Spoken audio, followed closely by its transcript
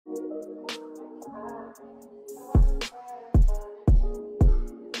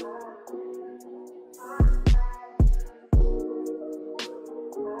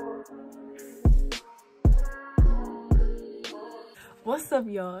What's up,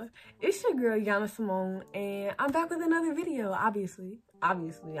 y'all? It's your girl Yanna Simone, and I'm back with another video. Obviously, I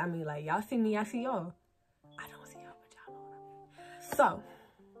mean, like, y'all see me, I see y'all. I don't see y'all, but y'all know what I mean. So,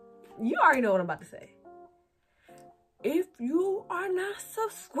 you already know what I'm about to say. If you are not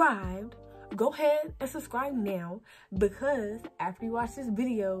subscribed, go ahead and subscribe now, because after you watch this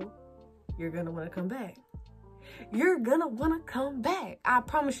video, you're gonna want to come back. You're gonna want to come back. I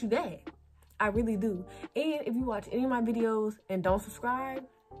promise you that. I really do. And if you watch any of my videos and don't subscribe,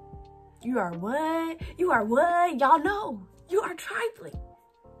 you are what? You are what? Y'all know. You are trifling.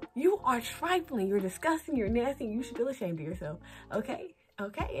 You are trifling. You're disgusting. You're nasty. You should feel ashamed of yourself. Okay?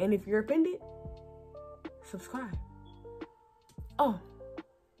 Okay? And if you're offended, subscribe. Oh,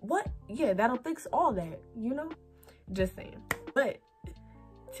 what? Yeah, that'll fix all that, you know? Just saying. But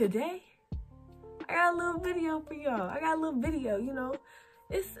today, I got a little video for y'all. I got a little video, you know?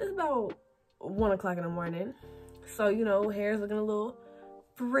 It's about 1 o'clock in the morning, so you know, hair's looking a little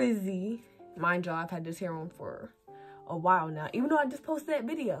frizzy. Mind y'all, I've had this hair on for a while now, even though I just posted that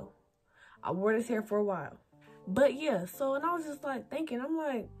video. I wore this hair for a while, but yeah. So, and I was just like thinking, I'm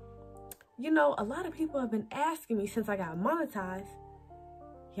like, you know, a lot of people have been asking me since I got monetized,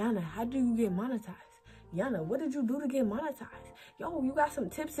 Yanna, how do you get monetized? Yanna, what did you do to get monetized? Yo, you got some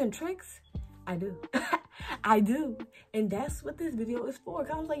tips and tricks? I do. I do. And that's what this video is for.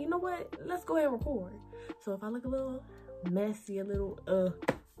 Cause I was like, you know what? Let's go ahead and record. So if I look a little messy, a little,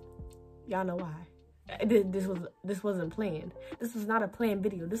 y'all know why. This wasn't planned. This was not a planned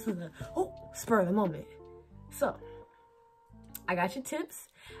video. This was a spur of the moment. So I got your tips.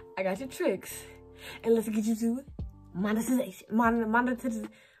 I got your tricks. And let's get you to monetization. Monetization.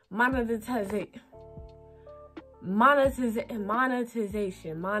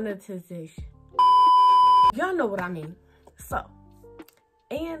 Y'all know what I mean. So,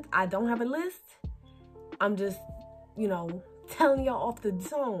 and I don't have a list. I'm just, you know, telling y'all off the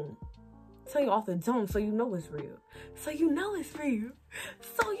dome. Telling you off the dome so you know it's real. So you know it's real.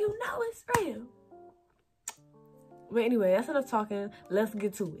 So you know it's real. But anyway, that's enough talking. Let's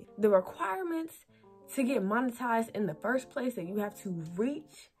get to it. The requirements to get monetized in the first place that you have to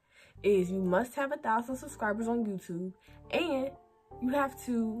reach is you must have 1,000 subscribers on YouTube, and you have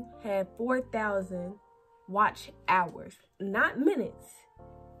to have 4,000 watch hours, not minutes,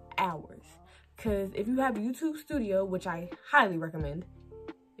 hours. Because if you have YouTube Studio, which I highly recommend,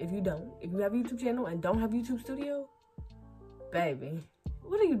 if you have a YouTube channel and don't have YouTube Studio, baby,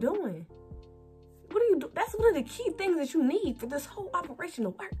 what are you doing? What are you doing? That's one of the key things that you need for this whole operation to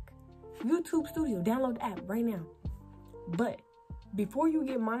work. YouTube Studio, download the app right now. But before you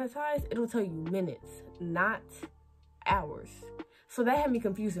get monetized, it'll tell you minutes, not hours. So that had me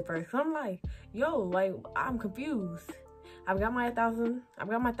confused at first. Cause I'm like, yo, like, I'm confused. I've got my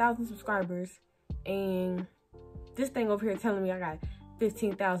 1,000 subscribers, and this thing over here telling me I got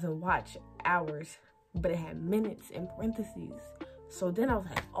 15,000 watch hours, but it had minutes in parentheses. So then I was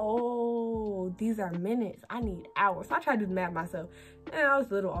like, oh, these are minutes. I need hours. So I tried to do the math myself, and I was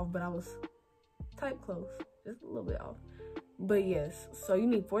a little off, but I was type close, just a little bit off. But yes, so you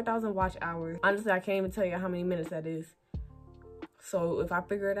need 4,000 watch hours. Honestly, I can't even tell you how many minutes that is. So if I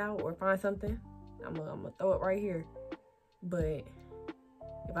figure it out or find something, I'm gonna throw it right here. But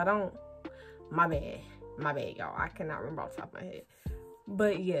if I don't, my bad, y'all. I cannot remember off the top of my head.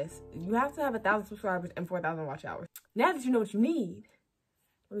 But yes, you have to have 1,000 subscribers and 4,000 watch hours. Now that you know what you need,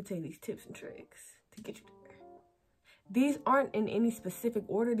 let me tell you these tips and tricks to get you there. These aren't in any specific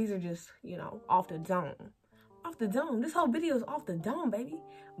order. These are just, you know, off the dome. Off the dome. This whole video is off the dome, baby.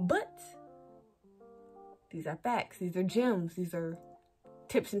 But these are facts. These are gems. These are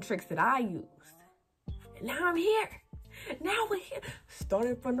tips and tricks that I used. And now I'm here. Now we're here.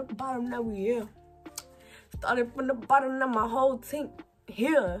 Started from the bottom, now we here. Started from the bottom, now my whole team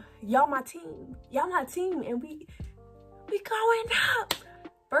here. Y'all my team. Y'all my team, and we going up.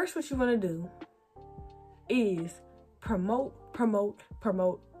 First, what you want to do is promote.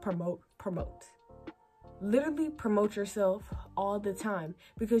 Literally promote yourself all the time,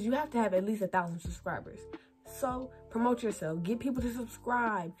 because you have to have at least 1,000 subscribers. So promote yourself, get people to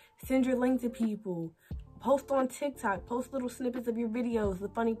subscribe, send your link to people, post on TikTok, post little snippets of your videos, the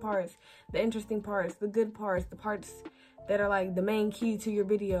funny parts, the interesting parts, the good parts, the parts that are like the main key to your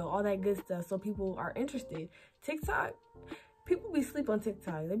video, all that good stuff, so people are interested. TikTok, people be sleep on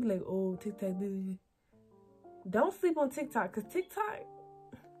TikTok. They be like, oh, TikTok, don't sleep on TikTok, because TikTok,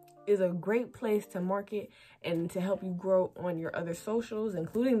 is a great place to market and to help you grow on your other socials,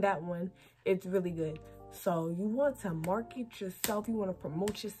 including that one. It's really good. So you want to market yourself, you want to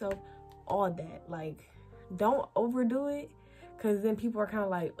promote yourself, all that. Like, don't overdo it, because then people are kind of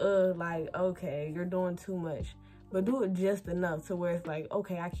like, okay, you're doing too much. But do it just enough to where it's like,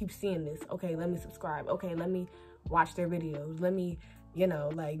 okay, I keep seeing this. Okay, let me subscribe. Okay, let me watch their videos. Let me, you know,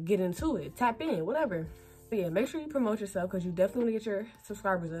 like, get into it. Tap in, whatever. But yeah, make sure you promote yourself, because you definitely want to get your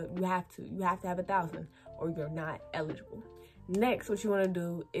subscribers up. You have to. You have to have 1,000 or you're not eligible. Next, what you want to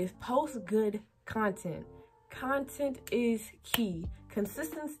do is post good content. Content is key.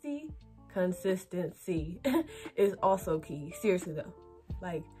 Consistency is also key. Seriously though,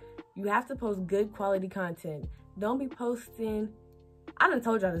 like, you have to post good quality content. Don't be posting, I done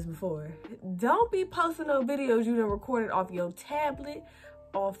told y'all this before, don't be posting no videos you done recorded off your tablet,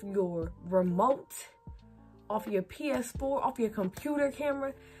 off your remote, off your PS4, off your computer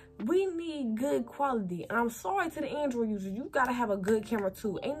camera. We need good quality. And I'm sorry to the Android users, you gotta have a good camera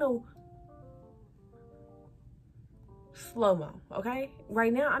too. Ain't no slow-mo, okay?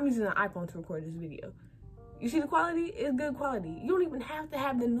 Right now, I'm using an iPhone to record this video. You see the quality? It's good quality. You don't even have to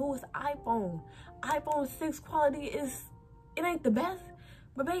have the newest iPhone. iPhone 6 quality is, it ain't the best,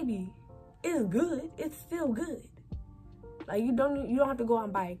 but baby, it's good. It's still good. Like, you don't have to go out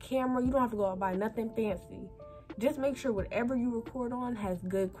and buy a camera. You don't have to go out and buy nothing fancy. Just make sure whatever you record on has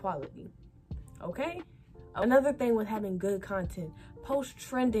good quality, okay? Another thing with having good content, post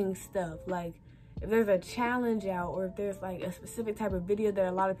trending stuff. Like, if there's a challenge out, or if there's like a specific type of video that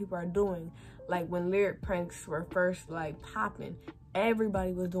a lot of people are doing, like when lyric pranks were first like popping,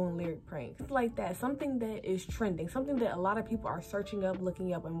 everybody was doing lyric pranks. It's like that, something that is trending, something that a lot of people are searching up,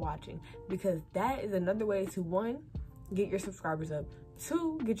 looking up, and watching, because that is another way to, one, get your subscribers up,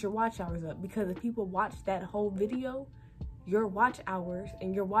 two, get your watch hours up, because if people watch that whole video, your watch hours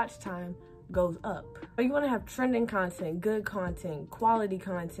and your watch time goes up. So you want to have trending content, good content, quality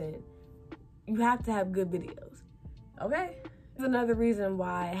content. You have to have good videos, okay? There's another reason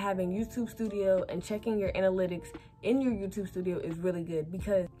why having YouTube Studio and checking your analytics in your YouTube Studio is really good,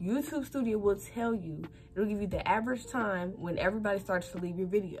 because YouTube Studio will tell you, it'll give you the average time when everybody starts to leave your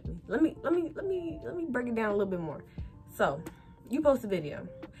video. Let me break it down a little bit more. So, you post a video.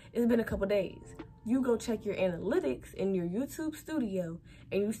 It's been a couple days. You go check your analytics in your YouTube Studio,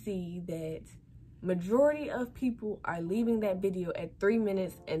 and you see that majority of people are leaving that video at 3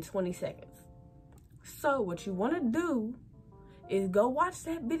 minutes and 20 seconds. So what you want to do is go watch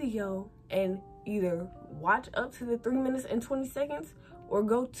that video and either watch up to the 3 minutes and 20 seconds or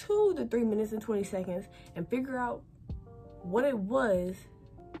go to the 3 minutes and 20 seconds and figure out what it was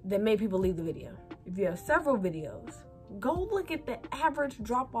that made people leave the video. If you have several videos, go look at the average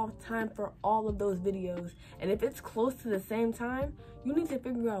drop-off time for all of those videos. And if it's close to the same time, you need to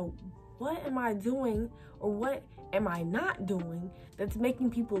figure out, what am I doing or what am I not doing that's making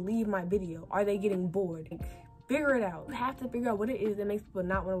people leave my video? Are they getting bored? Like, figure it out. You have to figure out what it is that makes people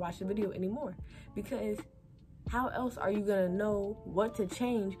not want to watch the video anymore, because how else are you gonna know what to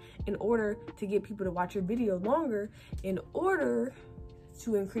change in order to get people to watch your video longer, in order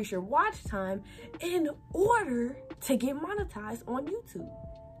to increase your watch time, in order to get monetized on YouTube?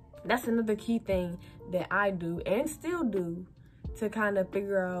 That's another key thing that I do and still do to kind of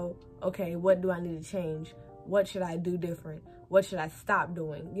figure out, okay, what do I need to change? What should I do different? What should I stop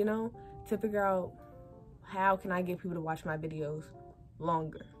doing? You know, to figure out how can I get people to watch my videos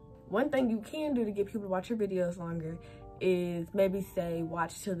longer. One thing you can do to get people to watch your videos longer is maybe say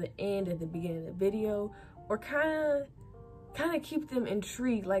watch till the end at the beginning of the video, or kind of keep them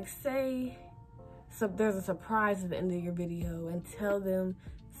intrigued. Like, say there's a surprise at the end of your video and tell them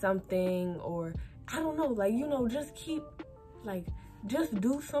something, or I don't know, like, you know, just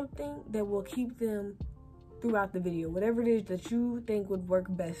do something that will keep them throughout the video. Whatever it is that you think would work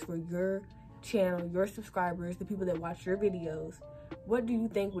best for your channel, your subscribers, the people that watch your videos. What do you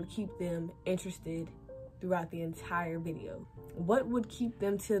think would keep them interested throughout the entire video? What would keep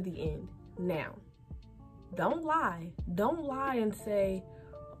them till the end? Now, don't lie. Don't lie and say,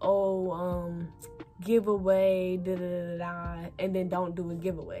 oh, giveaway, and then don't do a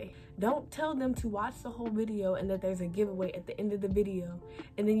giveaway. Don't tell them to watch the whole video and that there's a giveaway at the end of the video,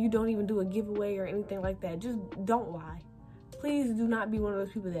 and then you don't even do a giveaway or anything like that. Just don't lie. Please do not be one of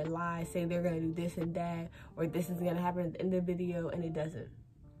those people that lie, say they're gonna do this and that, or this is gonna happen at the end of the video and it doesn't.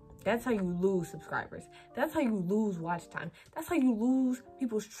 That's how you lose subscribers. That's how you lose watch time. That's how you lose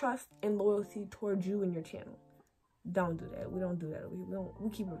people's trust and loyalty towards you and your channel. Don't do that. We don't do that. We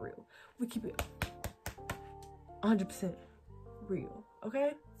keep it real. We keep it 100% real,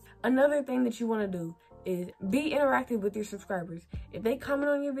 okay? Another thing that you want to do, is be interactive with your subscribers. If they comment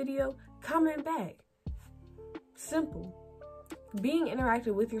on your video, comment back. Simple. Being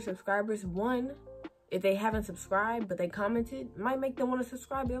interactive with your subscribers, one, if they haven't subscribed but they commented, might make them want to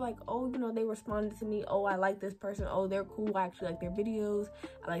subscribe. They're like, oh, you know, they responded to me. Oh, I like this person. Oh, they're cool. I actually like their videos.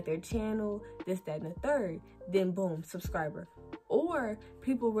 I like their channel, this, that, and the third. Then boom, subscriber. Or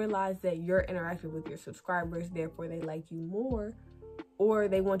people realize that you're interactive with your subscribers, therefore they like you more. Or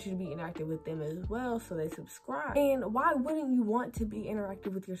they want you to be interactive with them as well, so they subscribe. And why wouldn't you want to be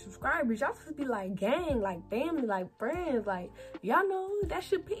interactive with your subscribers? Y'all supposed to be like gang, like family, like friends. Like, y'all know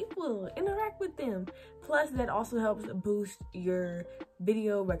that's your people. Interact with them. Plus, that also helps boost your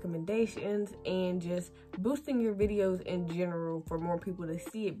video recommendations and just boosting your videos in general for more people to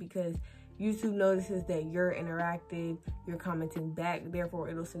see it, because YouTube notices that you're interactive, you're commenting back, therefore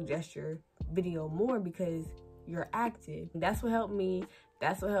it'll suggest your video more because you're active. That's what helped me.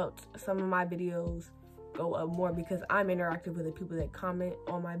 That's what helped some of my videos go up more, because I'm interactive with the people that comment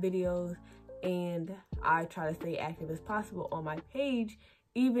on my videos, and I try to stay active as possible on my page,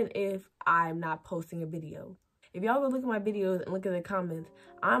 even if I'm not posting a video. If y'all go look at my videos and look at the comments,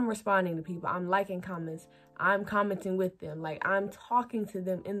 I'm responding to people. I'm liking comments. I'm commenting with them. Like, I'm talking to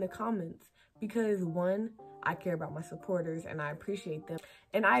them in the comments because, one, I care about my supporters and I appreciate them.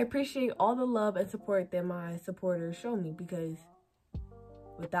 And I appreciate all the love and support that my supporters show me, because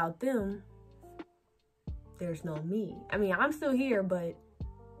without them, there's no me. I mean, I'm still here, but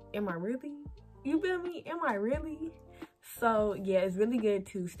am I really? You feel me? Am I really? So yeah, it's really good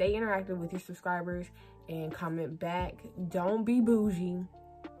to stay interactive with your subscribers and comment back. Don't be bougie.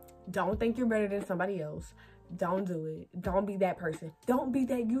 Don't think you're better than somebody else. Don't do it. Don't be that person. Don't be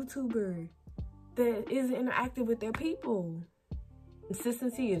that YouTuber that isn't interactive with their people.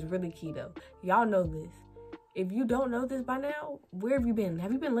 Consistency is really key though. Y'all know this. If you don't know this by now, where have you been?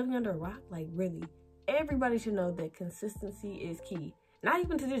 Have you been living under a rock? Like, really? Everybody should know that consistency is key. Not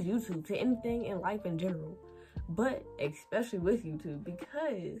even to just YouTube, to anything in life in general. But especially with YouTube,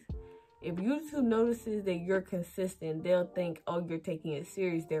 because if YouTube notices that you're consistent, they'll think, oh, you're taking it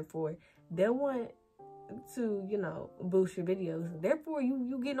serious. Therefore, they'll want to, you know, boost your videos. Therefore,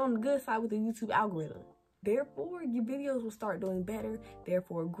 you get on the good side with the YouTube algorithm. Therefore, your videos will start doing better.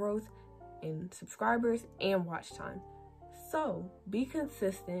 Therefore, growth in subscribers and watch time. So, be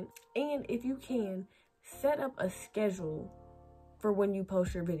consistent. And if you can, set up a schedule for when you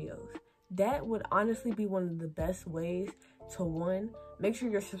post your videos. That would honestly be one of the best ways to, one, make sure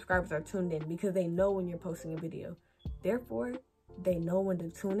your subscribers are tuned in, because they know when you're posting a video. Therefore, they know when to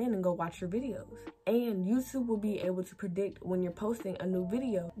tune in and go watch your videos. And YouTube will be able to predict when you're posting a new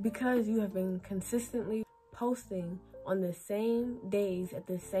video, because you have been consistently posting on the same days at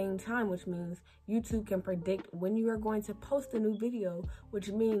the same time, which means YouTube can predict when you are going to post a new video, which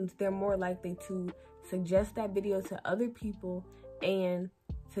means they're more likely to suggest that video to other people and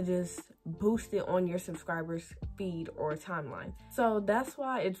to just boost it on your subscribers' feed or timeline. So that's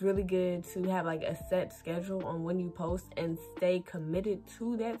why it's really good to have like a set schedule on when you post and stay committed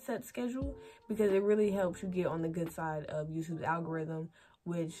to that set schedule, because it really helps you get on the good side of YouTube's algorithm,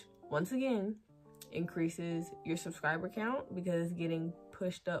 which once again increases your subscriber count because it's getting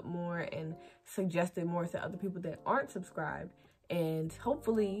pushed up more and suggested more to other people that aren't subscribed. And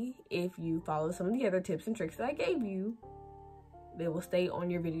hopefully, if you follow some of the other tips and tricks that I gave you, they will stay on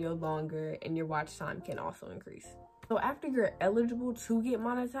your video longer and your watch time can also increase. So after you're eligible to get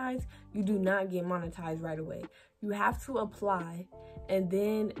monetized, you do not get monetized right away. You have to apply, and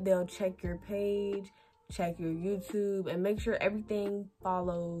then they'll check your page, check your YouTube, and make sure everything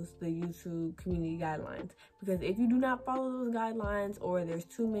follows the YouTube community guidelines. Because if you do not follow those guidelines, or there's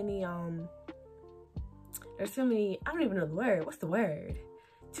too many, I don't even know the word. What's the word?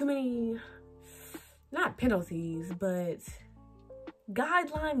 Too many, not penalties, but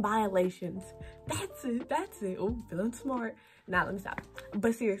guideline violations. That's it. Oh, feeling smart. Nah, let me stop.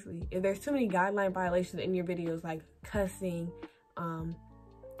 But seriously, if there's too many guideline violations in your videos, like cussing,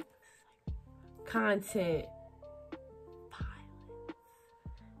 content violence,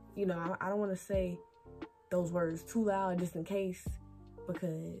 you know, I don't want to say those words too loud just in case,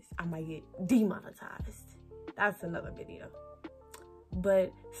 because I might get demonetized. That's another video.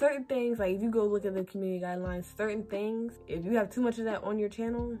 But certain things, like if you go look at the community guidelines, certain things, if you have too much of that on your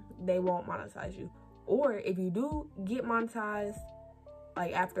channel, they won't monetize you. Or if you do get monetized,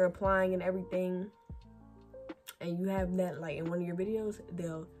 like after applying and everything, and you have that like in one of your videos,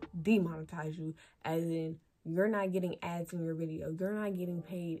 they'll demonetize you, as in you're not getting ads in your video. You're not getting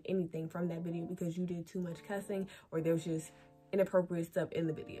paid anything from that video because you did too much cussing or there's just inappropriate stuff in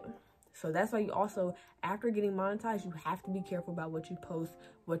the video. So that's why you also, after getting monetized, you have to be careful about what you post,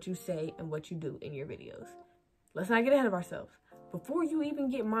 what you say, and what you do in your videos. Let's not get ahead of ourselves. Before you even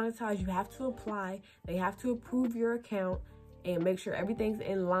get monetized, you have to apply. They have to approve your account and make sure everything's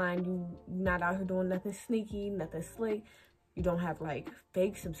in line. You're not out here doing nothing sneaky, nothing slick. You don't have like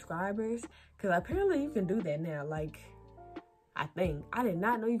fake subscribers, because apparently you can do that now. Like, I think, I did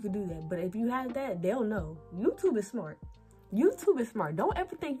not know you could do that, but if you have that, they'll know. YouTube is smart. YouTube is smart. Don't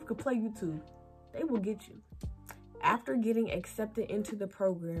ever think you could play YouTube. They will get you. After getting accepted into the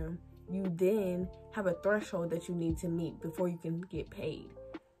program, you then have a threshold that you need to meet before you can get paid.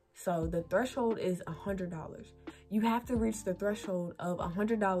 So the threshold is $100. You have to reach the threshold of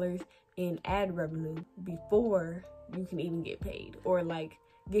 $100 in ad revenue before you can even get paid, or like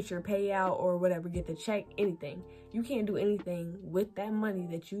get your payout or whatever, get the check, anything. You can't do anything with that money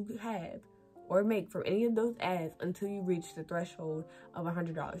that you have or make from any of those ads until you reach the threshold of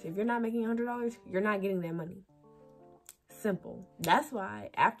 $100. If you're not making $100, you're not getting that money. Simple. That's why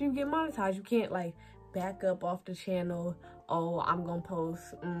after you get monetized, you can't like back up off the channel. Oh, I'm gonna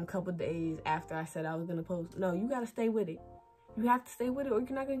post a couple days after I said I was gonna post. No, you gotta stay with it. You have to stay with it or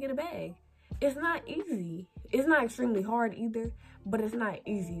you're not gonna get a bag. It's not easy. It's not extremely hard either, but it's not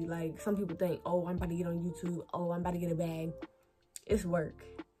easy. Like some people think, oh, I'm about to get on YouTube. Oh, I'm about to get a bag. It's work.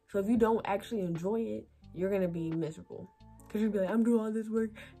 So if you don't actually enjoy it, you're gonna be miserable. Cause you'll be like, I'm doing all this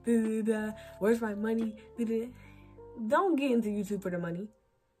work. Where's my money? Don't get into YouTube for the money.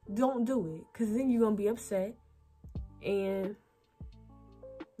 Don't do it, cause then you're gonna be upset. And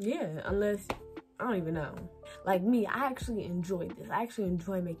yeah, unless, I don't even know. Like me, I actually enjoy this. I actually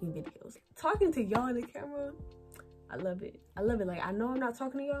enjoy making videos. Talking to y'all in the camera, I love it. I love it. Like, I know I'm not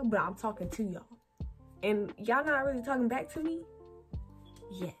talking to y'all, but I'm talking to y'all. And y'all not really talking back to me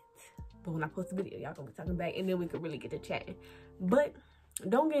yet. But when I post a video, y'all gonna be talking back, and then we could really get to chatting. But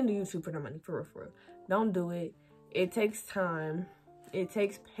don't get into YouTube for the money, for real, for real. Don't do it. It takes time. It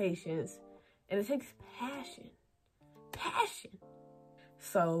takes patience. And it takes passion. Passion.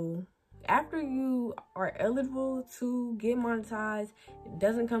 So after you are eligible to get monetized, it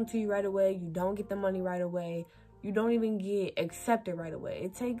doesn't come to you right away. You don't get the money right away. You don't even get accepted right away.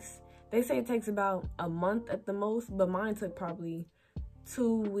 It takes, they say it takes about a month at the most, but mine took probably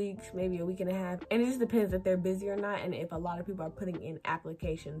 2 weeks, maybe a week and a half. And it just depends if they're busy or not, and if a lot of people are putting in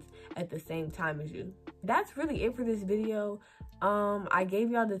applications at the same time as you. That's really it for this video. I gave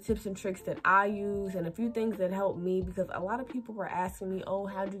y'all the tips and tricks that I use and a few things that helped me, because a lot of people were asking me, oh,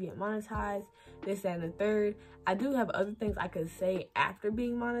 how'd you get monetized? This, that, and the third. I do have other things I could say after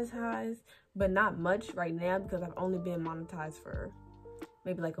being monetized, but not much right now because I've only been monetized for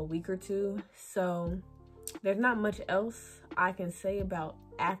maybe like a week or two. So there's not much else I can say about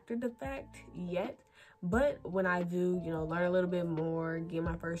after the fact yet. But when I do, you know, learn a little bit more, get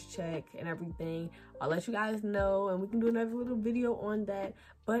my first check and everything, I'll let you guys know, and we can do another little video on that.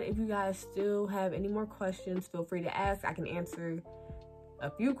 But if you guys still have any more questions, feel free to ask. I can answer a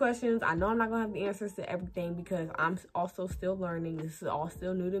few questions. I know I'm not gonna have the answers to everything because I'm also still learning. This is all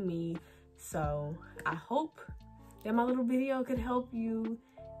still new to me. So I hope that my little video could help you.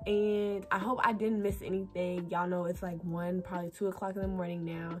 And I hope I didn't miss anything. Y'all know it's like 1, probably 2 o'clock in the morning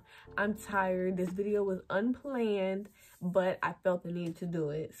now. I'm tired. This video was unplanned, but I felt the need to do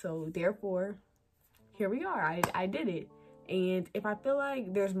it. So therefore, here we are. I did it. And if I feel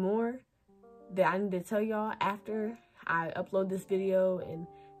like there's more that I need to tell y'all after I upload this video and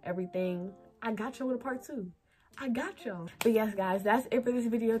everything, I got y'all with a part 2. I got y'all. But yes, guys, that's it for this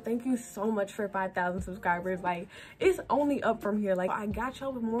video. Thank you so much for 5,000 subscribers. Like, it's only up from here. Like, I got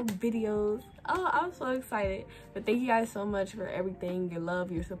y'all with more videos. Oh, I'm so excited. But thank you guys so much for everything, your love,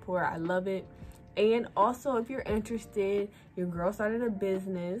 your support. I love it. And also, if you're interested, your girl started a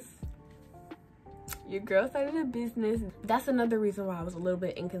business. That's another reason why I was a little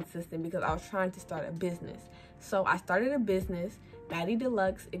bit inconsistent, because I was trying to start a business. So I started a business, Baddie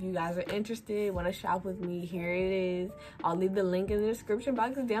Deluxe. If you guys are interested, want to shop with me, here it is. I'll leave the link in the description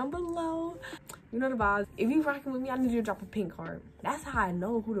box down below. You know the vibes. If you rocking with me, I need you to drop a pink heart. That's how I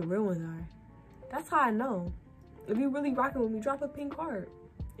know who the real ones are. That's how I know. If you really rocking with me, drop a pink heart.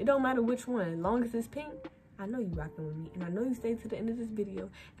 It don't matter which one. As long as it's pink, I know you rocking with me. And I know you stayed to the end of this video.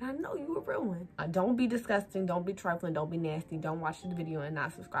 And I know you a real one. Don't be disgusting. Don't be trifling. Don't be nasty. Don't watch the video and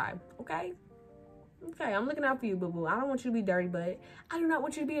not subscribe. Okay? Okay, I'm looking out for you, boo-boo. I don't want you to be dirty butt. I do not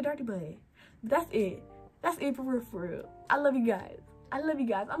want you to be a dirty butt. That's it. That's it for real, for real. I love you guys. I love you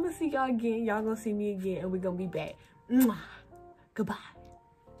guys. I'm going to see y'all again. Y'all going to see me again. And we're going to be back. Mwah. Goodbye.